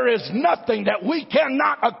 There is nothing that we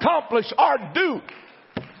cannot accomplish or do.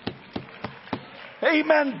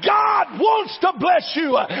 Amen. God wants to bless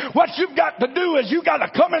you. What you've got to do is you got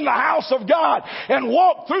to come in the house of God and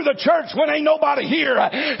walk through the church when ain't nobody here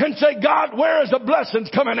and say, God, where is the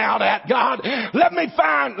blessings coming out at? God, let me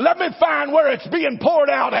find where it's being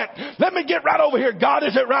poured out at. Let me get right over here. God,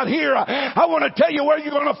 is it right here? I want to tell you where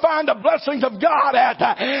you're going to find the blessings of God at.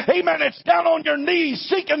 Amen. It's down on your knees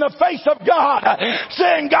seeking the face of God,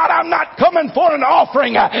 saying, God, I'm not coming for an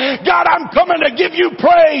offering. God, I'm coming to give you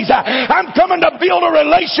praise. I'm coming to build a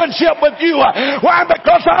relationship with you. Why?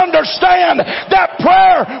 Because I understand that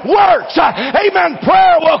prayer works. Amen.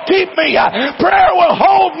 Prayer will keep me. Prayer will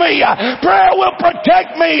hold me. Prayer will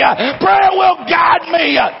protect me. Prayer will guide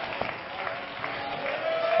me.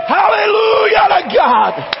 Hallelujah to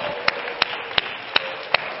God.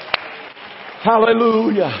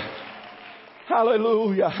 Hallelujah.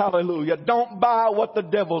 Hallelujah. Hallelujah. Don't buy what the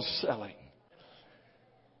devil's selling.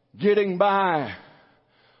 Getting by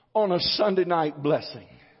on a Sunday night blessing.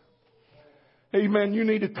 Amen. You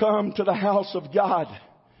need to come to the house of God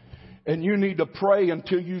and you need to pray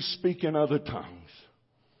until you speak in other tongues.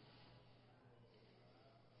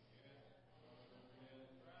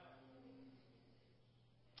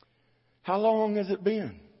 How long has it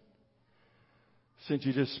been since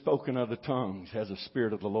you just spoke in other tongues as the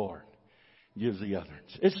Spirit of the Lord gives the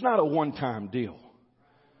utterance? It's not a one-time deal.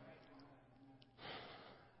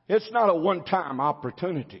 It's not a one-time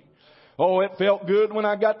opportunity. Oh, it felt good when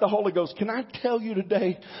I got the Holy Ghost. Can I tell you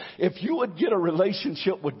today, if you would get a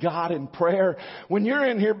relationship with God in prayer, when you're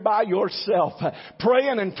in here by yourself,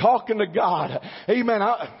 praying and talking to God, amen.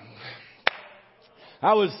 I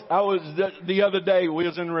was the other day, we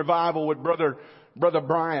was in revival with Brother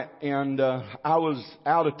Bryant, and I was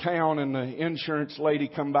out of town, and the insurance lady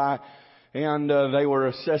come by, and they were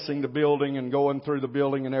assessing the building and going through the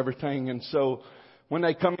building and everything, and so when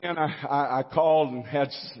they come in, I called and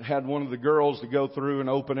had one of the girls to go through and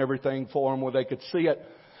open everything for them where they could see it.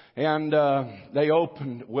 And they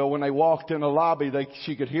opened. Well, when they walked in the lobby,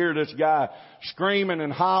 she could hear this guy screaming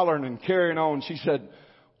and hollering and carrying on. She said,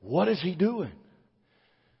 "What is he doing?"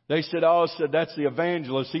 They said, "Oh," said, "that's the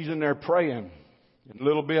evangelist. He's in there praying." And a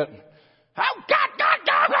little bit, "Oh God, God,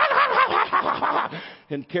 God,"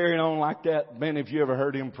 and carrying on like that. Man, if you ever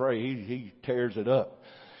heard him pray, he tears it up.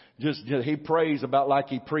 Just he prays about like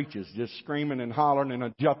he preaches, just screaming and hollering and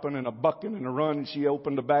a jumping and a bucking and a running. She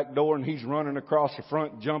opened the back door and he's running across the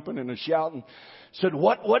front, jumping and a shouting. Said,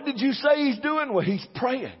 "What did you say he's doing?" Well, he's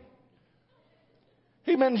praying.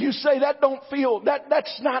 Amen. You say that don't feel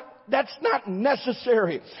that's not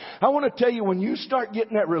necessary. I want to tell you, when you start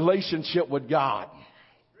getting that relationship with God,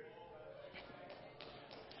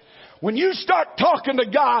 When you start talking to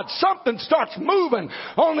God, something starts moving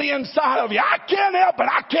on the inside of you. I can't help it.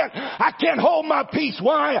 I can't hold my peace.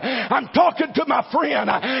 Why? I'm talking to my friend.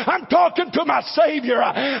 I'm talking to my Savior.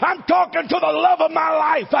 I'm talking to the love of my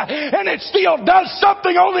life. And it still does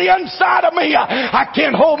something on the inside of me. I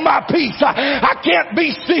can't hold my peace. I can't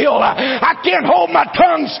be still. I can't hold my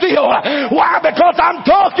tongue still. Why? Because I'm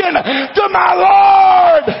talking to my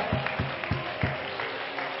Lord.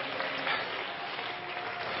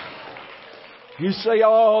 You say,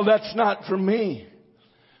 oh, that's not for me.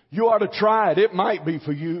 You ought to try it. It might be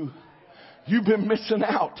for you. You've been missing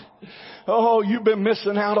out. Oh, you've been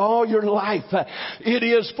missing out all your life. It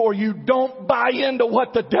is for you. Don't buy into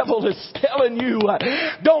what the devil is telling you.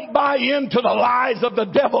 Don't buy into the lies of the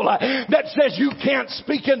devil that says you can't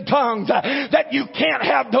speak in tongues, that you can't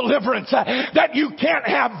have deliverance, that you can't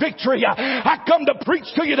have victory. I come to preach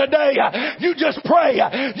to you today. You just pray.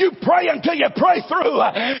 You pray until you pray through.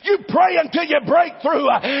 You pray until you break through.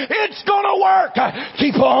 It's gonna work.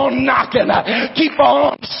 Keep on knocking. Keep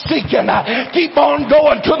on seeking. Keep on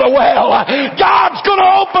going to the well. God's going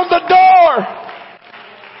to open the door.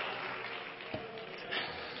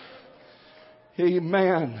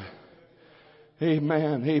 Amen.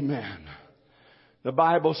 Amen. Amen. The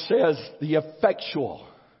Bible says the effectual,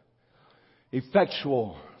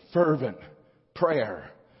 fervent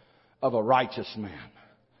prayer of a righteous man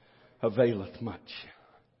availeth much.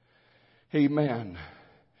 Amen.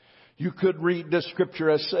 You could read this scripture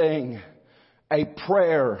as saying a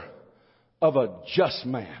prayer of a just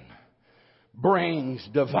man brings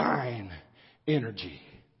divine energy.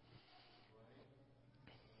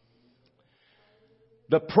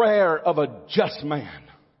 The prayer of a just man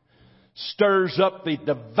stirs up the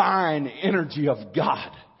divine energy of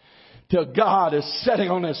God till God is sitting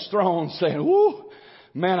on his throne saying, woo,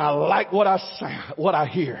 man, I like what I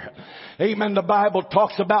hear. Amen. The Bible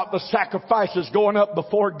talks about the sacrifices going up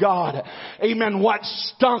before God. Amen. What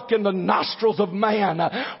stunk in the nostrils of man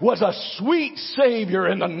was a sweet Savior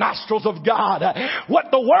in the nostrils of God.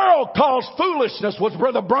 What the world calls foolishness was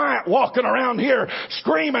Brother Bryant walking around here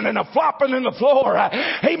screaming and flopping in the floor.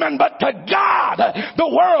 Amen. But to God, the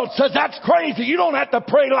world says that's crazy. You don't have to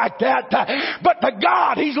pray like that. But to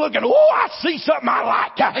God, He's looking, oh, I see something I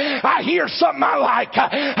like. I hear something I like.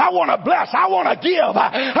 I want to bless. I want to give.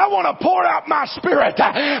 I want to pour out my spirit.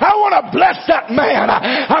 I want to bless that man.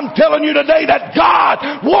 I'm telling you today that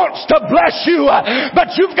God wants to bless you,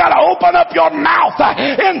 but you've got to open up your mouth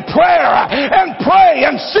in prayer and pray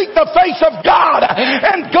and seek the face of God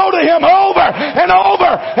and go to Him over and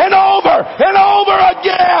over and over and over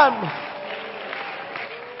again.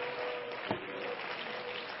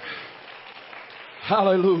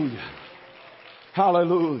 Hallelujah.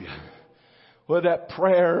 Hallelujah. With that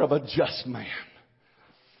prayer of a just man.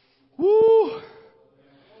 Woo!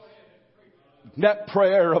 That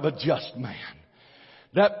prayer of a just man.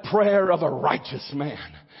 That prayer of a righteous man.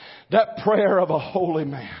 That prayer of a holy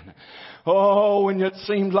man. Oh, when it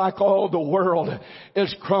seems like all the world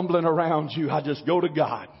is crumbling around you, I just go to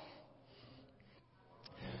God.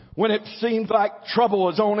 When it seems like trouble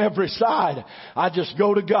is on every side, I just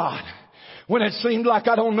go to God. When it seems like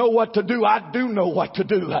I don't know what to do, I do know what to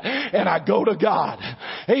do. And I go to God.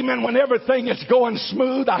 Amen. When everything is going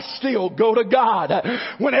smooth, I still go to God.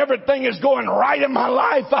 When everything is going right in my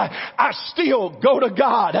life, I still go to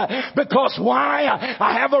God. Because why?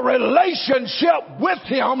 I have a relationship with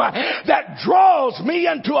Him that draws me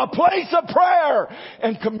into a place of prayer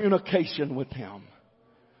and communication with Him.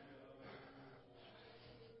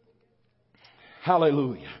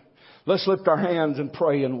 Hallelujah. Let's lift our hands and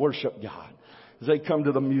pray and worship God as they come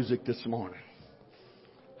to the music this morning.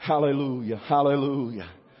 Hallelujah. Hallelujah.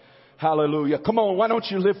 Hallelujah. Come on, why don't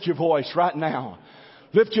you lift your voice right now?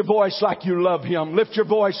 Lift your voice like you love Him. Lift your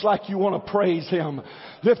voice like you want to praise Him.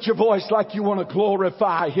 Lift your voice like you want to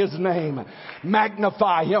glorify His name.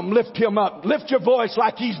 Magnify Him. Lift Him up. Lift your voice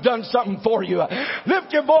like He's done something for you.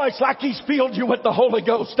 Lift your voice like He's filled you with the Holy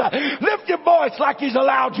Ghost. Lift your voice like He's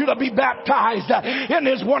allowed you to be baptized in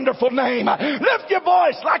His wonderful name. Lift your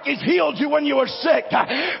voice like He's healed you when you were sick.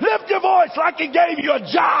 Lift your voice like He gave you a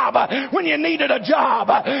job when you needed a job.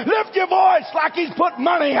 Lift your voice like He's put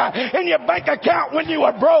money in your bank account when you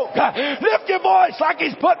were broke. Lift your voice like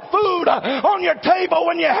He's put food on your table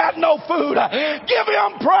when you had no food. Give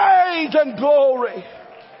Him praise and glory.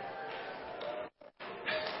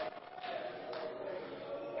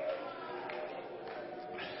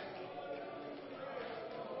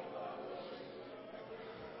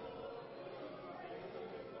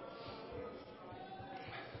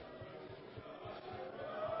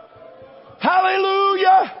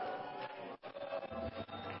 Hallelujah.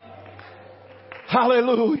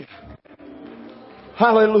 Hallelujah.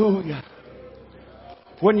 Hallelujah.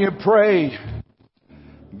 When you pray,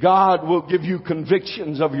 God will give you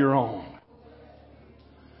convictions of your own.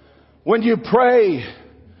 When you pray,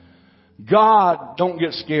 God, don't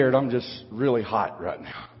get scared. I'm just really hot right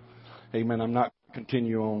now. Amen. I'm not going to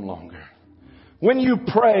continue on longer. When you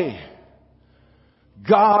pray,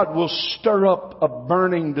 God will stir up a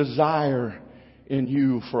burning desire in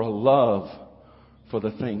you for a love for the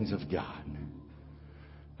things of God.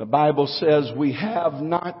 The Bible says we have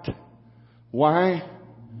not. Why?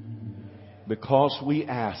 Because we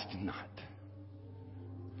ask not.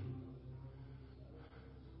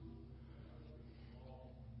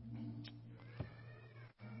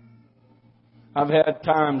 I've had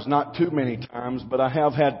times, not too many times, but I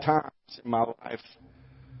have had times in my life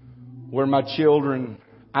where my children,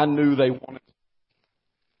 I knew they wanted.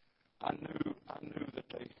 I knew that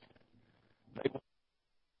they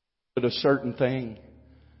wanted a certain thing,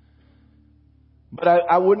 but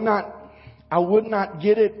I would not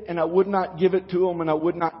get it, and I would not give it to them, and I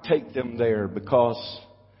would not take them there because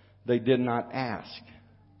they did not ask.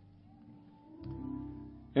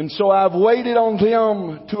 And so I've waited on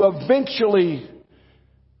them to eventually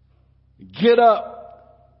get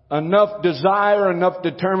up enough desire, enough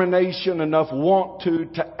determination, enough want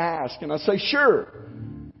to ask. And I say, sure.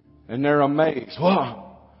 And they're amazed.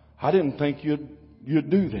 Well, I didn't think you'd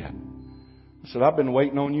do that. I said, I've been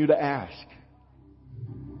waiting on you to ask.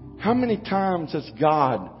 How many times has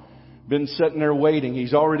God been sitting there waiting?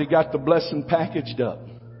 He's already got the blessing packaged up.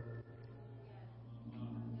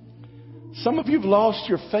 Some of you have lost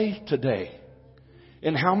your faith today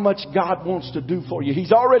in how much God wants to do for you.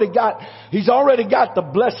 He's already got the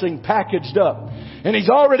blessing packaged up. And He's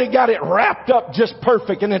already got it wrapped up just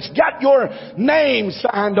perfect. And it's got your name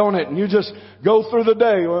signed on it. And you just go through the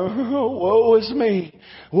day. Oh, woe is me.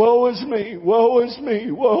 Woe is me. Woe is me.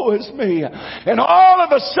 Woe is me. And all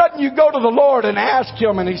of a sudden you go to the Lord and ask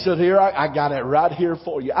Him. And He said, here, I got it right here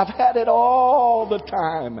for you. I've had it all the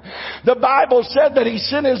time. The Bible said that He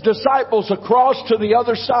sent His disciples across to the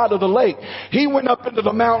other side of the lake. He went up into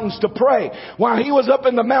the mountains to pray. While He was up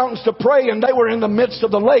in the mountains to pray and they were in the midst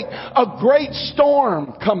of the lake, a great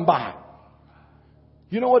storm come by.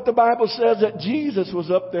 You know what the Bible says? That Jesus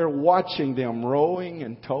was up there watching them rowing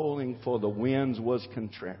and tolling, for the winds was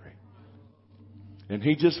contrary. And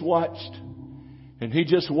He just watched. And He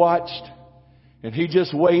just watched. And He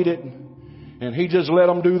just waited. And He just let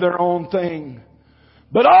them do their own thing.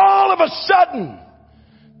 But all of a sudden,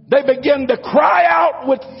 they began to cry out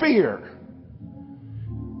with fear.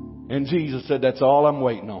 And Jesus said, that's all I'm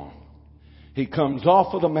waiting on. He comes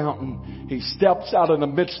off of the mountain. He steps out in the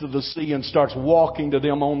midst of the sea and starts walking to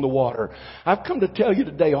them on the water. I've come to tell you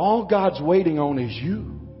today, all God's waiting on is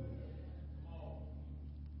you.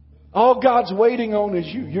 All God's waiting on is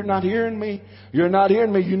you. You're not hearing me. You're not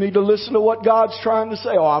hearing me. You need to listen to what God's trying to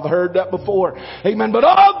say. Oh, I've heard that before. Amen. But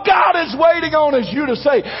all God is waiting on is you to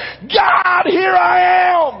say, God, here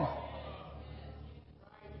I am.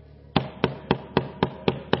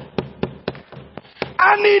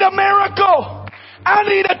 I need a miracle. I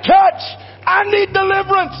need a touch. I need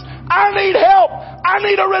deliverance. I need help. I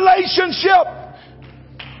need a relationship.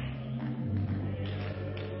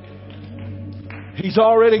 He's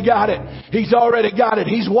already got it. He's already got it.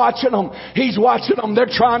 He's watching them. He's watching them. They're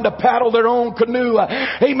trying to paddle their own canoe.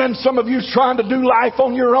 Amen. Some of you's trying to do life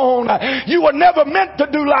on your own. You were never meant to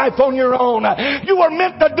do life on your own. You were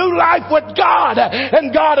meant to do life with God.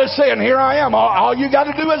 And God is saying, here I am. All you got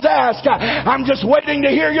to do is ask. I'm just waiting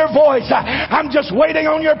to hear your voice. I'm just waiting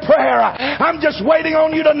on your prayer. I'm just waiting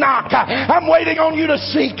on you to knock. I'm waiting on you to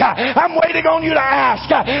seek. I'm waiting on you to ask.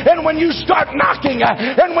 And when you start knocking,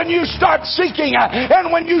 and when you start seeking,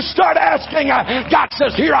 and when you start asking, God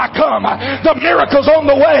says, here I come. The miracle's on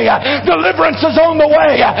the way. Deliverance is on the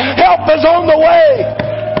way. Help is on the way.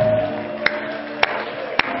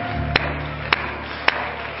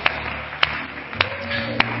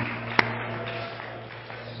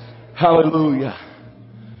 Hallelujah.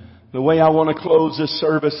 The way I want to close this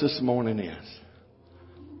service this morning is,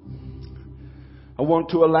 I want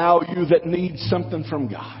to allow you that need something from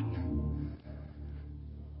God,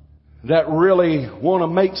 that really want to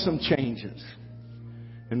make some changes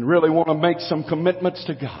and really want to make some commitments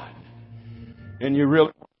to God, and you really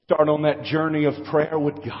want to start on that journey of prayer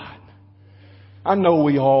with God. I know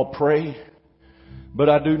we all pray, but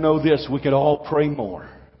I do know this, we could all pray more.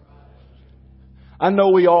 I know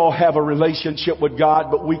we all have a relationship with God,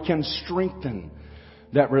 but we can strengthen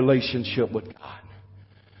that relationship with God.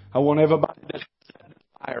 I want everybody that's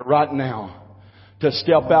right now to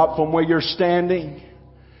step out from where you're standing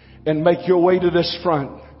and make your way to this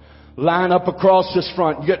front. Line up across this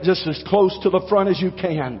front. Get just as close to the front as you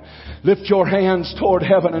can. Lift your hands toward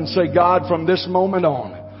heaven and say, God, from this moment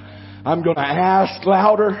on, I'm going to ask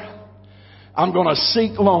louder. I'm going to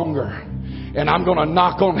seek longer. And I'm going to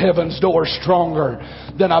knock on heaven's door stronger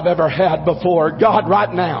than I've ever had before. God,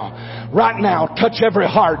 right now, touch every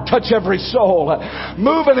heart, touch every soul,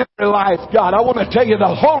 move in every life. God, I want to tell you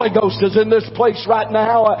the Holy Ghost is in this place right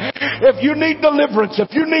now. If you need deliverance,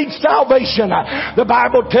 if you need salvation, the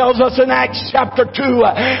Bible tells us in Acts chapter 2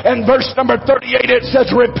 and verse number 38, it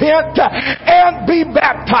says, repent and be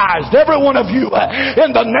baptized, every one of you,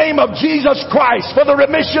 in the name of Jesus Christ for the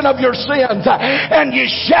remission of your sins, and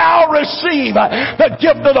you shall receive the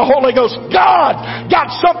gift of the Holy Ghost. God got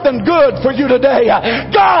something good for you today.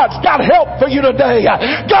 God's got help for you today.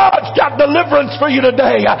 God's got deliverance for you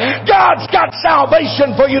today. God's got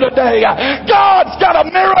salvation for you today. God's got a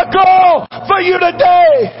miracle for you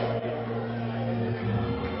today.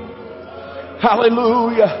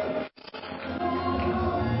 Hallelujah.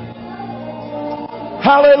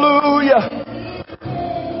 Hallelujah.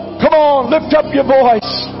 Come on, lift up your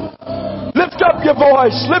voice. Lift up your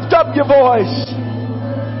voice. Lift up your voice.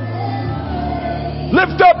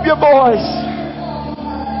 Lift up your voice.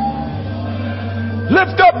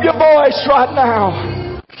 Lift up your voice right now.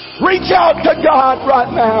 Reach out to God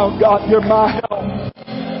right now. God, you're my help.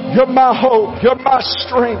 You're my hope. You're my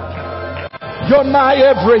strength. You're my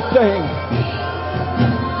everything.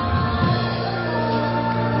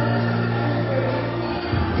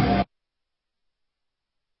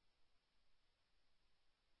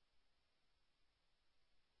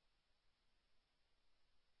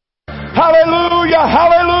 Hallelujah,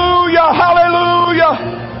 hallelujah,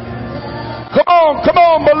 hallelujah. Come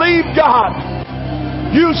on, believe God.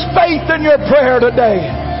 Use faith in your prayer today.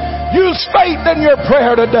 Use faith in your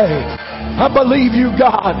prayer today. I believe you,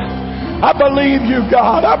 God. I believe you,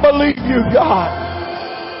 God. I believe you, God.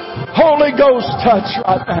 Holy Ghost touch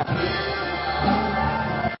right now.